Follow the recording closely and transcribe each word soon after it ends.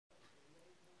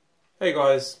Hey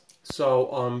guys, so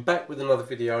I'm back with another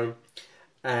video,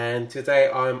 and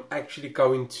today I'm actually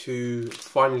going to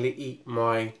finally eat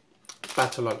my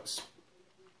battle oats.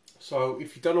 So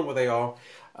if you don't know what they are,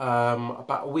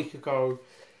 about a week ago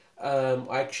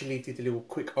I actually did a little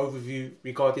quick overview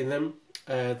regarding them.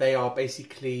 They are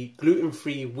basically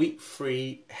gluten-free,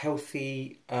 wheat-free,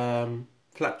 healthy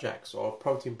flapjacks or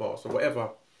protein bars or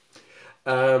whatever.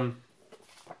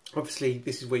 Obviously,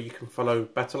 this is where you can follow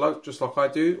Battle Oats just like I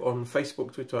do on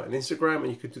Facebook, Twitter and Instagram, and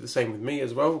you can do the same with me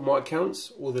as well, my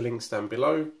accounts, all the links down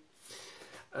below.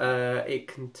 It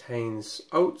contains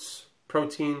oats,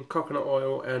 protein, coconut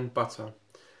oil and butter.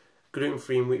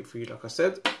 Gluten-free and wheat-free, like I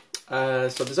said.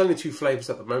 So there's only two flavours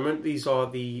at the moment. These are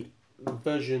the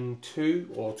version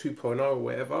 2 or 2.0 or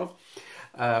whatever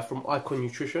from Icon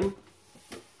Nutrition.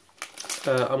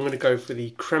 I'm going to go for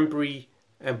the Cranberry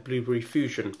and Blueberry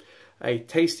Fusion. A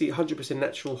tasty, 100%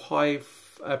 natural, high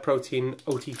protein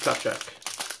OT flapjack.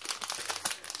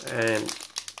 And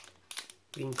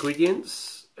the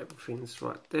ingredients, everything's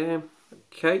right there.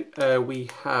 Okay, we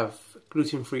have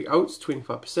gluten-free oats,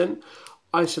 25%,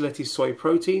 isolated soy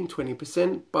protein,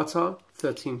 20%, butter,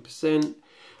 13%,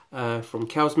 from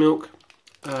cow's milk,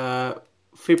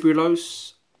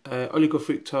 fibrillose,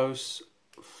 oligofructose,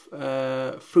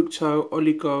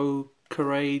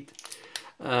 fructo-oligosaccharide,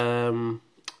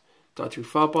 dietary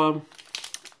fibre,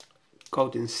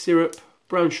 golden syrup,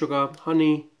 brown sugar,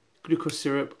 honey, glucose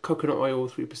syrup, coconut oil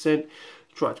 3%,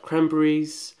 dried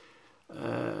cranberries,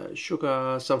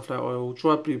 sugar, sunflower oil,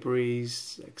 dried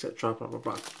blueberries, etc. Blah blah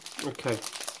blah. Okay,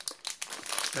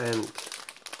 and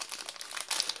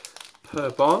per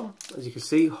bar, as you can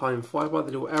see, high in fibre,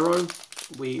 the little arrow,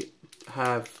 we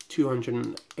have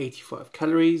 285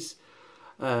 calories.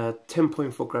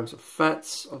 10.4 grams of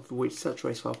fats, of which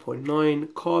saturated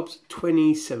 5.9, carbs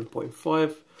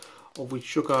 27.5, of which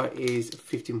sugar is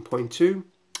 15.2,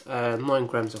 9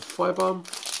 grams of fibre,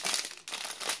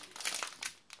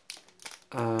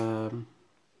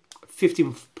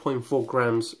 15.4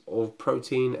 grams of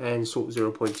protein and salt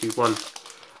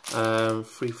 0.21,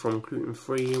 free from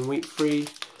gluten-free and wheat-free,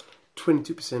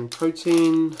 22%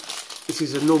 protein. This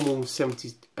is a normal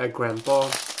 70 gram bar,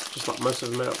 just like most of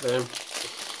them out there.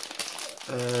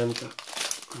 And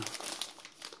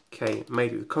okay,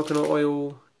 made with coconut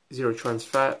oil, 0 trans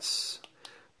fats,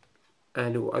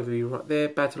 and it will overview right there.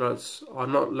 Battle oats are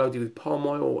not loaded with palm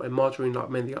oil and margarine like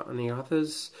many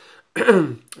others.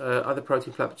 Other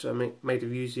protein flapjacks are made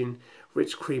of using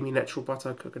rich, creamy, natural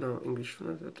butter, coconut, English.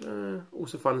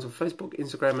 Also find us on Facebook,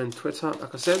 Instagram, and Twitter,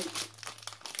 like I said.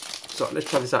 So let's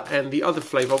try this out. And the other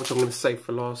flavour, which I'm going to save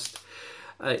for last,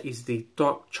 is the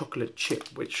dark chocolate chip,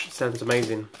 which sounds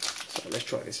amazing. So let's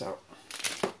try this out.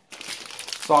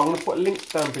 So I'm going to put a link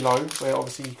down below where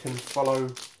obviously you can follow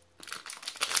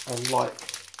and like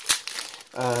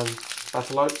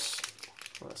Battle Oats.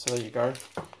 Right, so there you go.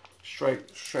 Straight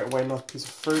away, nice piece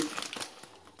of fruit.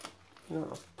 You know,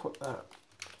 I'll put that.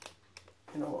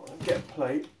 You know what? I'll get a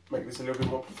plate. Make this a little bit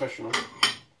more professional.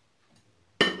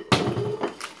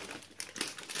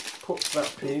 Put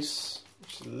that piece,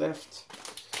 which is left.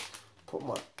 Put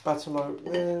my Battle Oat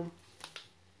there.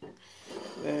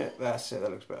 There, that's it, that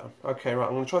looks better. Okay, right,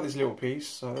 I'm going to try this little piece.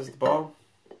 So there's the bar.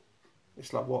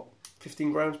 It's like, what,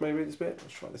 15 grams maybe, this bit?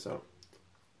 Let's try this out.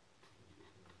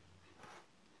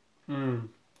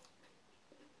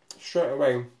 Straight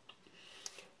away,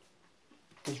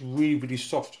 it's really, really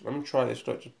soft. I'm going to try this,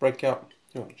 just break out.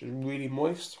 You know, just really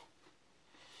moist.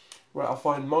 Right, I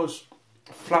find most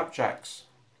flapjacks,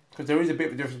 because there is a bit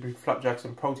of a difference between flapjacks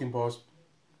and protein bars.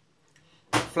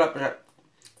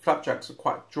 Flapjacks are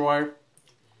quite dry.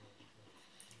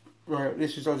 Right,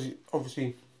 this is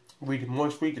obviously really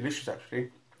moist, really delicious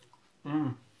actually.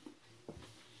 And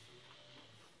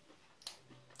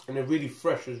they're really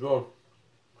fresh as well.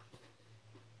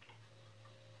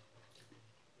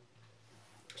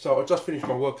 So I just finished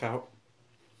my workout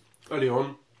early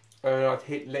on. I'd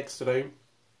hit legs today.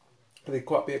 I did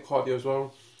quite a bit of cardio as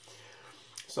well.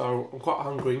 So I'm quite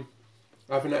hungry.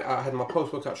 I had my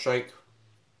post-workout shake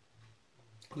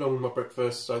along with my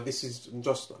breakfast. So this is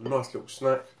just a nice little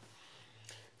snack.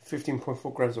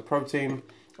 15.4 grams of protein,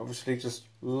 obviously just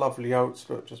lovely oats,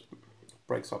 look, just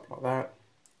breaks up like that.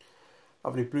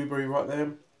 Lovely blueberry right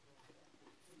there.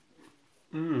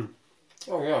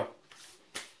 Oh yeah,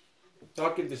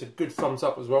 I'll give this a good thumbs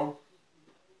up as well.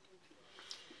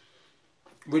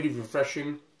 Really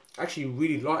refreshing, actually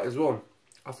really light as well.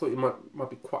 I thought it might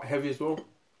be quite heavy as well.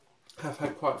 I've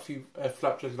had quite a few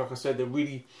flapjacks, like I said, they're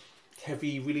really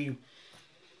heavy, really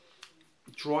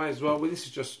dry as well, but this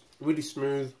is just really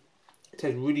smooth. It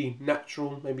tastes really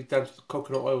natural, maybe down to the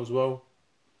coconut oil as well.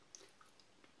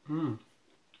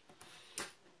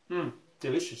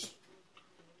 Delicious.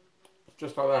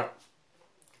 Just like that.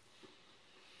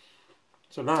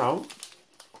 So now,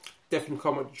 definitely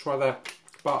can't wait to try that.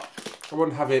 But I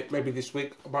won't have it maybe this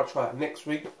week. I might try that next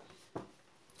week.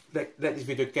 Let this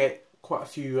video get quite a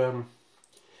few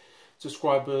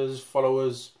subscribers,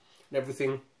 followers, and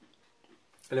everything.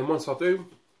 And then once I do,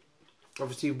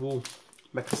 obviously we'll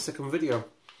make a second video.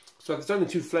 So there's only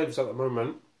 2 flavours at the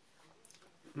moment.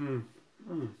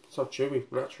 So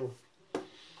chewy, natural.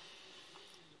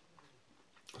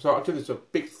 So I'll give this a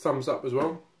big thumbs up as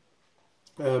well.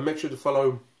 Make sure to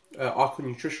follow Icon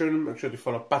Nutrition. Make sure to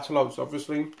follow Battle Oats,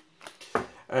 obviously.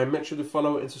 And make sure to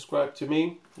follow and subscribe to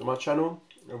me on my channel,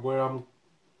 where I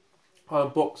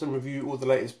unbox and review all the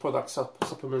latest products,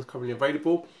 supplements currently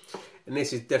available. And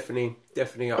this is definitely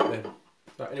up there.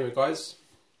 So anyway, guys,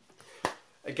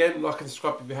 again, like and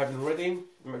subscribe if you haven't already.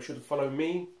 And make sure to follow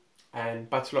me and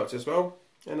Battle Oats as well.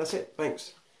 And that's it.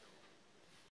 Thanks.